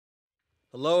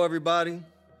Hello, everybody.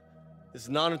 It's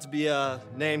an honor to be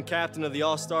named captain of the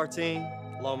All-Star team,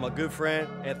 along with my good friend,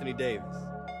 Anthony Davis.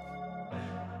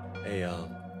 Hey, I'm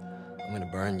gonna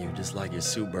burn you just like your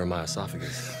soup burned my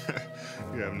esophagus.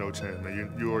 You have no chance,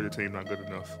 man. You or your team not good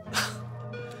enough.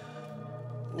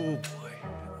 Oh, boy.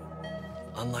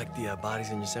 Unlike the bodies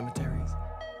in your cemeteries,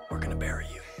 we're gonna bury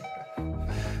you.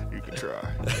 You can try.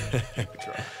 You can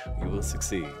try. We will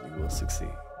succeed. We will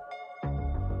succeed.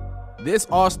 This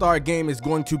All-Star game is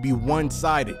going to be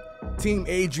one-sided. Team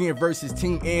Adrian versus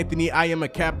Team Anthony. I am a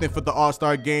captain for the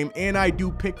All-Star game, and I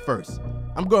do pick first.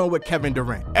 I'm going with Kevin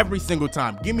Durant every single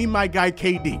time. Give me my guy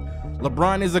KD.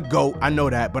 LeBron is a GOAT, I know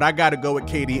that, but I gotta go with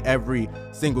KD every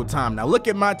single time. Now look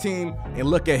at my team and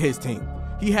look at his team.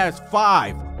 He has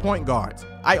 5 point guards.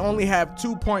 I only have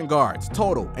 2 point guards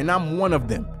total, and I'm one of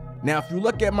them. Now, if you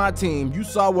look at my team, you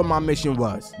saw what my mission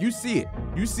was. You see it.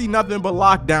 You see nothing but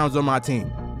lockdowns on my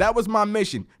team. That was my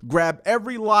mission. Grab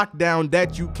every lockdown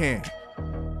that you can,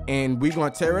 and we're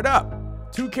gonna tear it up.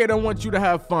 2K don't want you to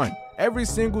have fun. Every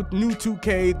single new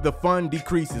 2K, the fun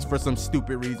decreases for some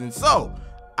stupid reason. So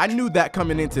I knew that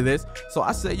coming into this. So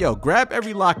I said, yo, grab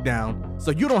every lockdown so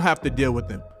you don't have to deal with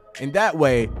them. And that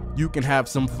way you can have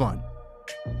some fun.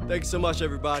 Thank you so much,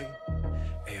 everybody.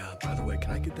 Hey, by the way,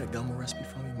 can I get that gumbo recipe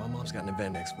from you? My mom's got an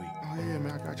event next week. Oh, yeah,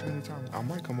 man. I got you anytime. I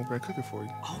might come over and cook it for you.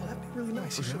 Oh, that'd be really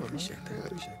nice. For sure, I appreciate man. that. Yeah. I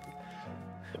appreciate that.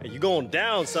 Hey, you going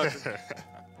down, sucker.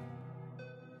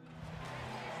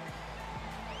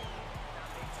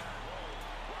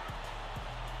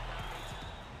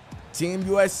 Team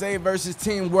USA versus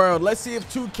Team World. Let's see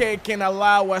if 2K can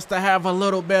allow us to have a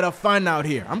little bit of fun out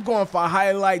here. I'm going for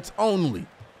highlights only.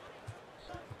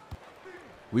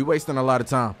 We wasting a lot of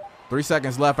time. 3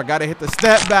 seconds left. I gotta hit the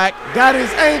step back. Got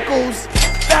his ankles.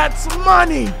 That's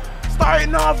money.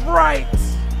 Starting off right.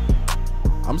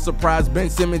 I'm surprised Ben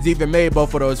Simmons even made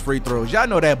both of those free throws. Y'all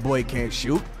know that boy can't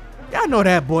shoot. Y'all know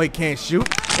that boy can't shoot.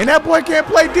 And that boy can't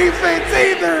play defense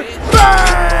either.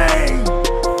 Bang!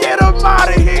 Get him out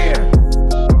of here.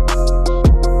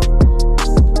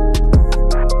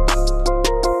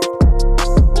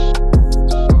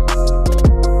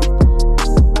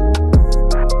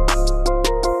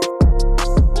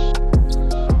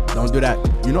 Don't do that.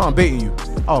 You know I'm baiting you.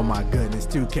 Oh my goodness,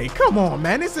 2K. Come on,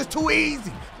 man. This is too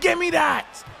easy. Give me that.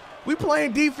 We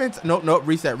playing defense. Nope.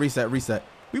 Reset. We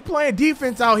playing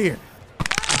defense out here.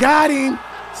 Got him.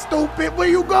 Stupid. Where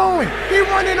you going? He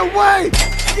running away.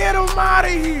 Get him out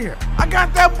of here. I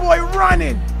got that boy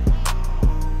running.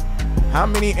 How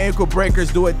many ankle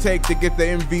breakers do it take to get the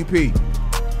MVP?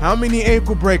 How many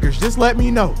ankle breakers? Just let me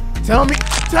know. Tell me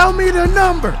the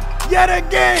number. Yet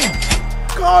again.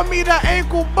 Call me the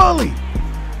ankle bully.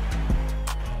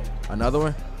 Another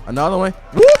one.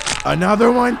 Whoop.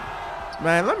 Another one.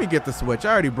 Man, let me get the switch.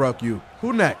 I already broke you.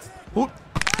 Who next? Who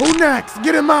next?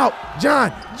 Get him out.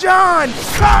 John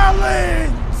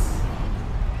Collins.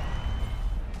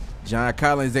 John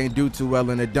Collins ain't do too well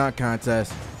in the dunk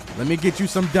contest. Let me get you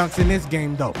some dunks in this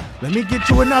game, though. Let me get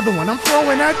you another one. I'm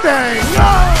throwing that thing.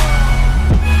 No!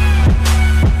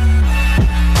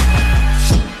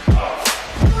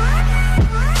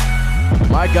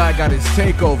 My guy got his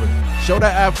takeover. Show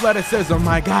that athleticism,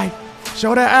 my guy.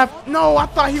 Show that No, I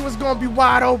thought he was going to be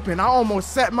wide open. I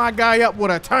almost set my guy up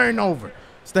with a turnover.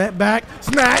 Step back,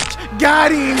 snatch,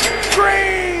 got him.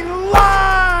 Green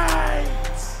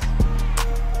lights.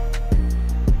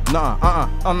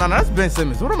 Oh, no, that's Ben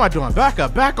Simmons. What am I doing? Back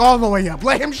up, back all the way up.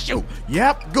 Let him shoot.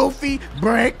 Yep, goofy,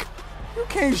 break. You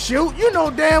can't shoot. You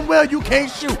know damn well you can't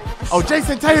shoot. Oh,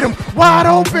 Jason Tatum, wide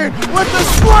open with the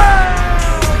square.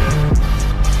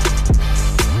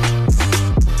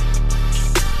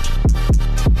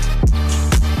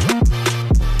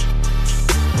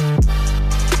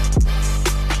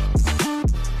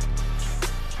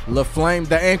 LaFlame,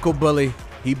 the ankle bully.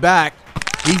 He's back.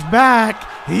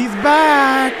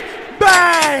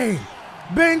 Bang!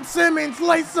 Ben Simmons,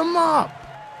 lace him up.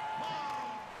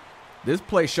 This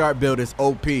play sharp build is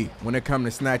OP when it comes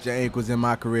to snatching ankles in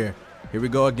my career. Here we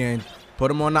go again.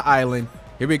 Put him on the island.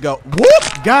 Here we go.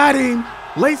 Whoop! Got him.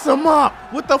 Lace him up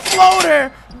with the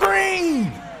floater.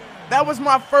 Green. That was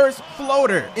my first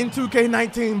floater in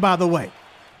 2K19, by the way.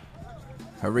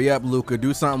 Hurry up, Luka.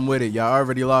 Do something with it. Y'all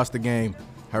already lost the game.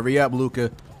 Hurry up,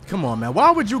 Luka. Come on, man. Why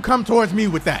would you come towards me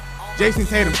with that? Jason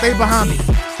Tatum, stay behind me.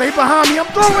 Stay behind me. I'm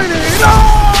throwing it.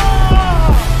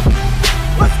 Oh!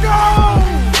 Let's go!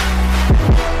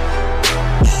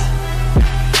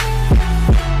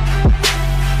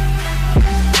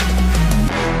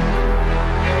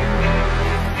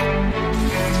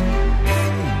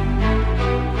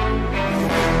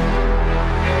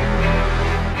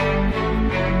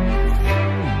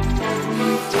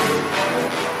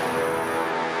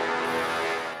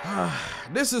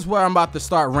 this is where I'm about to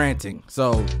start ranting.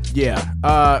 So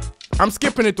yeah, I'm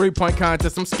skipping the 3-point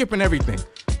contest. I'm skipping everything.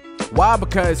 Why?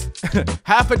 Because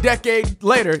half a decade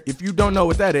later, if you don't know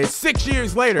what that is, 6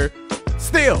 years later,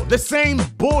 still the same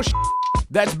bullshit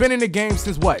that's been in the game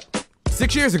since what?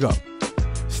 6 years ago.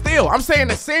 Still, I'm saying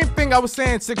the same thing I was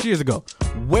saying 6 years ago.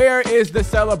 Where is the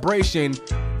celebration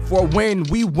for when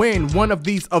we win one of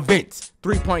these events?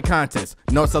 3-point contest,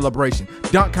 no celebration.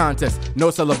 Dunk contest,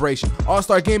 no celebration.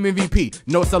 All-Star Game MVP,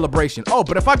 no celebration. Oh,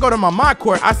 but if I go to my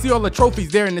MyCAREER, I see all the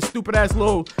trophies there in this stupid-ass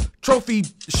little trophy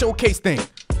showcase thing.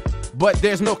 But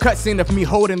there's no cutscene of me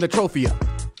holding the trophy up.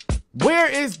 Where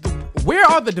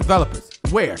are the developers?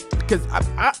 Where? Because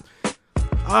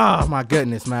oh my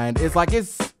goodness, man. It's like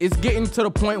it's getting to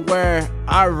the point where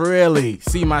I really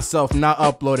see myself not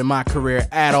uploading my career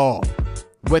at all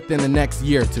within the next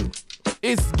year or two.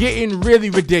 It's getting really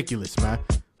ridiculous, man.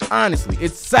 Honestly,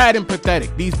 it's sad and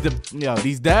pathetic. These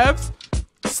devs,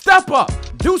 step up,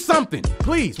 do something,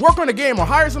 please. Work on the game or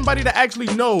hire somebody to actually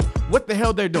know what the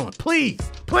hell they're doing. Please,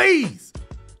 please.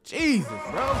 Jesus,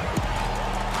 bro.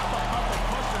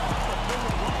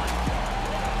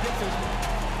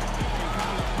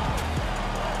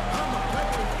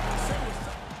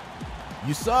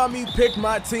 You saw me pick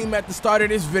my team at the start of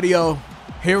this video.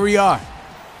 Here we are,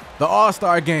 the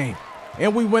All-Star Game.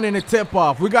 And we winning the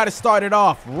tip-off. We got to start it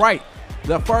off right.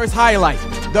 The first highlight,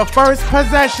 the first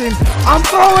possession. I'm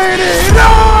throwing it. No!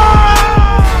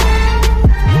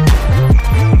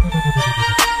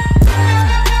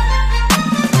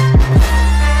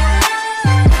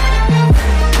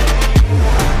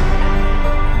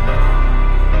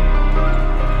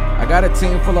 I got a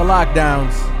team full of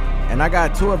lockdowns, and I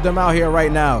got 2 of them out here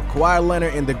right now. Kawhi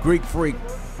Leonard and the Greek Freak.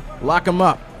 Lock them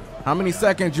up. How many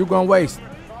seconds you gonna waste?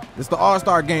 It's the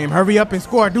All-Star Game. Hurry up and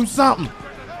score. Do something.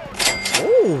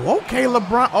 Oh, okay,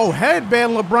 LeBron. Oh,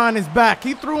 headband LeBron is back.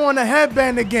 He threw on the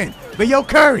headband again. But yo,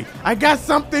 Curry, I got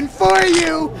something for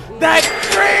you. That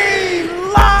green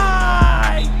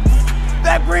light.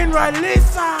 That green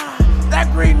Ralisa. That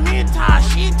green Mita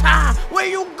Shita. Where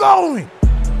you going?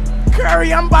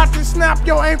 Curry, I'm about to snap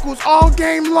your ankles all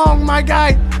game long, my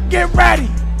guy. Get ready.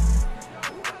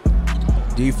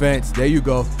 Defense, there you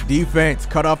go. Defense,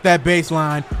 cut off that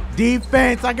baseline.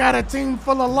 Defense, I got a team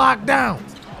full of lockdowns.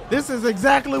 This is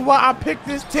exactly why I picked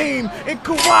this team. And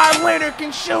Kawhi Leonard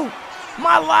can shoot.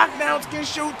 My lockdowns can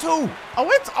shoot too. Oh,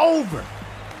 it's over.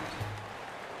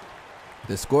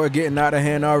 The score getting out of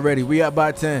hand already. We up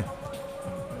by 10.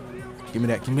 Give me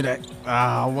that, give me that.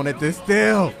 Ah, I wanted this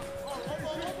still.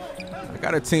 I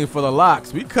got a team full of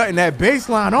locks. We cutting that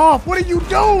baseline off. What are you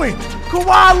doing?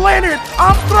 Kawhi Leonard,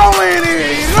 I'm throwing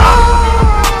it. Oh!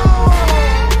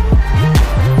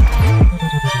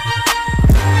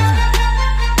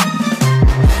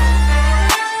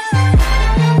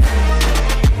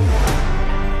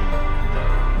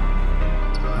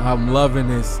 I'm loving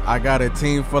this. I got a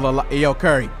team full of yo,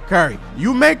 Curry,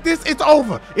 you make this, it's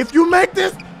over. If you make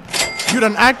this, you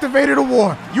done activated a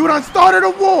war. You done started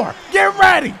a war. Get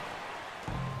ready.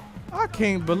 I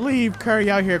can't believe Curry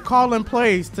out here calling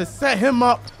plays to set him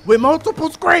up with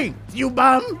multiple screens. You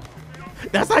bum.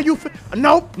 That's how you feel.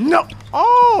 Nope, no.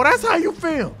 Oh, that's how you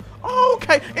feel.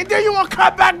 Okay, and then you want to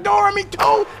cut back door on me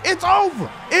too? It's over.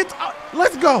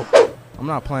 Let's go. I'm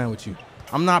not playing with you.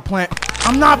 I'm not playing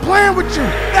with you.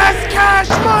 That's cash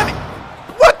money.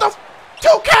 What the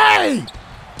 2K?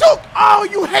 Oh,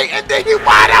 you hate, and then he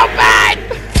wide out back.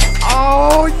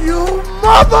 Oh, you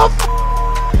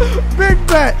motherfucker. Big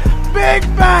bet. Big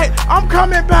bet. I'm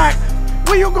coming back.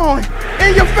 Where you going?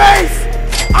 In your face.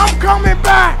 I'm coming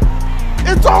back.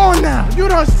 It's on now. You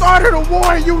done started a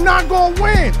war and you not gonna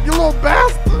win. You little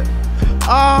bastard.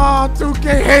 Oh,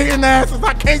 2K hating asses.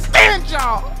 I can't stand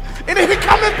y'all. And then he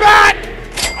coming back.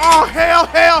 Oh, hell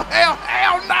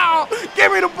no.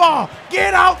 Give me the ball.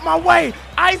 Get out my way.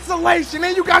 Isolation.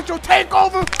 Then you got your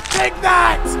takeover. Take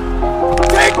that.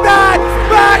 Take that.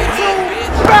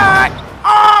 Back.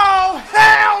 Oh,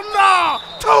 hell no.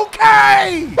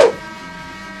 2K.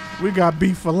 We got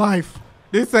beef for life.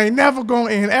 This ain't never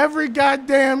gonna end. Every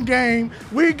goddamn game,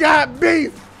 we got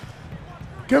beef.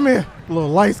 Come here, little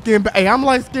light-skinned. Hey, I'm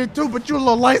light-skinned too, but you a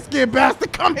little light-skinned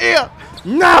bastard. Come here.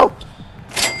 No.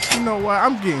 You know what?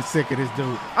 I'm getting sick of this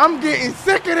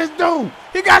dude.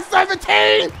 He got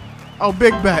 17. Oh,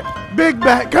 big bat.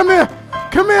 Come here.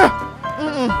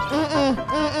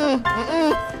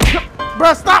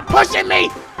 Bruh, stop pushing me.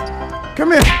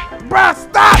 Come here. Bruh,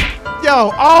 stop.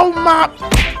 Yo, oh my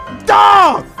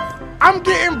dog. I'm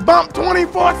getting bumped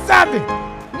 24/7.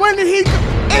 When did he?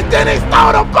 And then he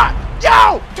stole the butt.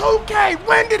 Yo, 2K.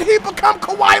 When did he become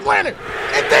Kawhi Leonard?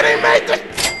 And then he made the.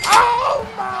 Oh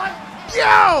my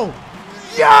Yo!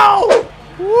 Yo!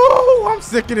 Woo! I'm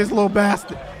sick of this little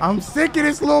bastard. I'm sick of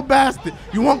this little bastard.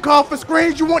 You want to call for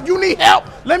screens? You need help?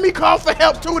 Let me call for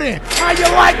help too then. How you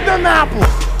like them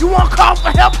apples? You want to call for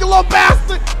help, you little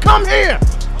bastard? Come here.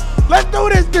 Let's do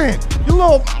this then. You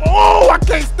little, oh, I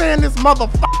can't stand this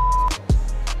motherfucker.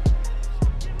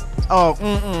 Oh,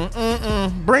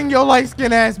 Bring your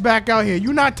light-skinned ass back out here.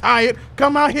 You not tired?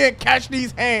 Come out here and catch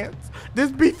these hands.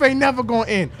 This beef ain't never gonna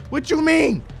end. What you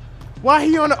mean? Why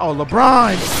he on the, oh,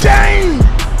 LeBron James.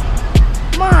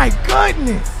 My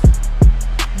goodness.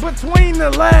 Between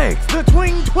the legs, the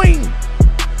twing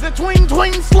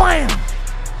slam.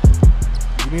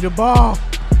 Give me the ball.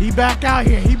 He back out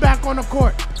here. He back on the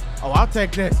court. Oh, I'll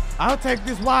take this. I'll take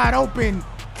this wide open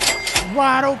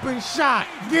shot.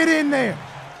 Get in there.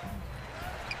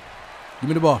 Give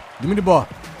me the ball. Give me the ball.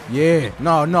 Yeah.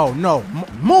 No.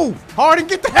 Move. Harden,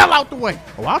 get the hell out the way.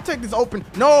 Oh, I'll take this open.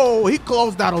 No, he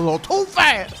closed out a little too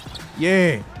fast.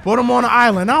 Yeah. Put him on the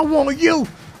island. I want you.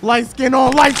 Light skin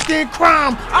on light skin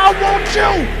crime. I want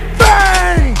you.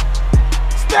 Bang.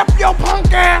 Step your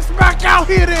punk ass back out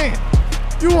here then.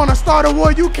 You want to start a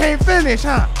war you can't finish,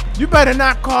 huh? You better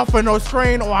not call for no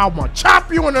screen or I want to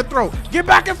chop you in the throat. Get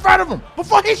back in front of him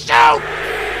before he shoots.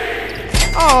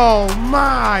 Oh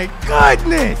my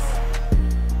goodness.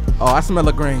 Oh, I smell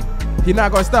a green. He's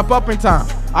not gonna step up in time.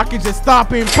 I can just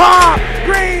stop and pop.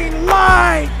 Green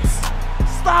lights.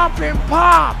 Stop and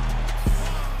pop.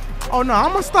 Oh no,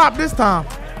 I'm gonna stop this time.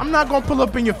 I'm not gonna pull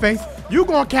up in your face. You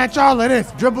gonna catch all of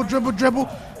this. Dribble.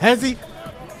 Hezzy.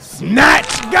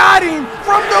 Snatch. Got him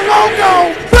from the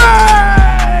logo.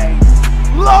 Bang!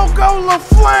 Logo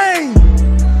LaFlame.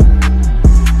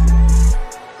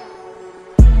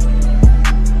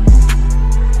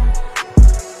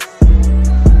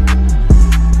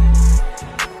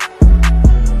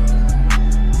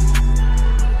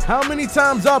 How many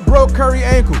times I broke Curry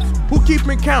ankles? Who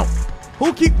keeping count?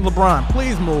 Who keep LeBron?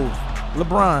 Please move.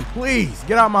 LeBron, please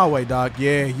get out my way, dog.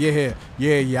 Yeah.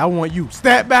 I want you.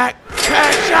 Step back,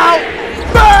 cash out,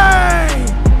 bang!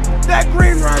 That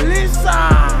green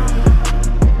Ralisa.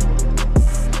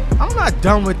 I'm not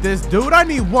done with this, dude. I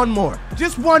need one more.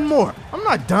 Just one more. I'm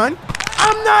not done.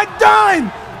 I'm not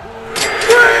done.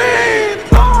 Green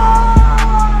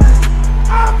light.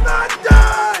 I'm not done.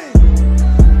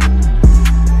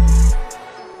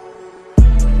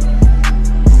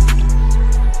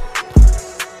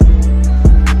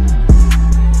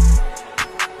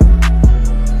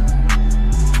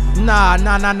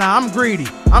 Nah. I'm greedy.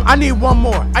 I need one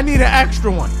more. I need an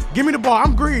extra one. Give me the ball.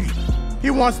 I'm greedy. He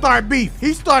wants to start beef.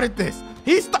 He started this.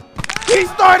 He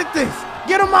started this.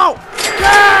 Get him out.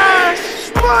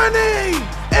 Cash money.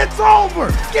 It's over.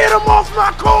 Get him off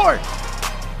my court.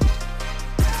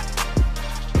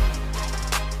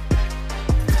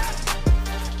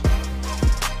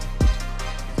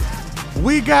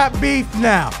 We got beef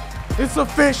now. It's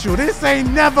official. This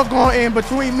ain't never gonna end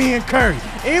between me and Curry.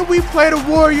 And we play the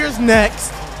Warriors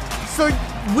next. So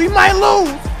we might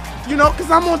lose, you know,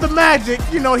 because I'm on the Magic.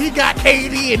 You know, he got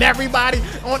KD and everybody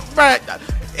on.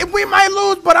 We might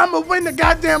lose, but I'm going to win the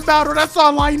goddamn battle. That's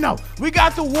all I know. We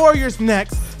got the Warriors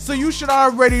next, so you should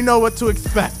already know what to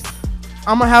expect.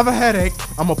 I'm going to have a headache.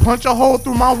 I'm going to punch a hole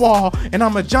through my wall, and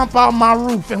I'm going to jump out my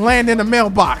roof and land in the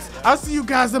mailbox. I'll see you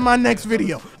guys in my next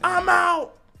video. I'm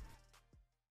out.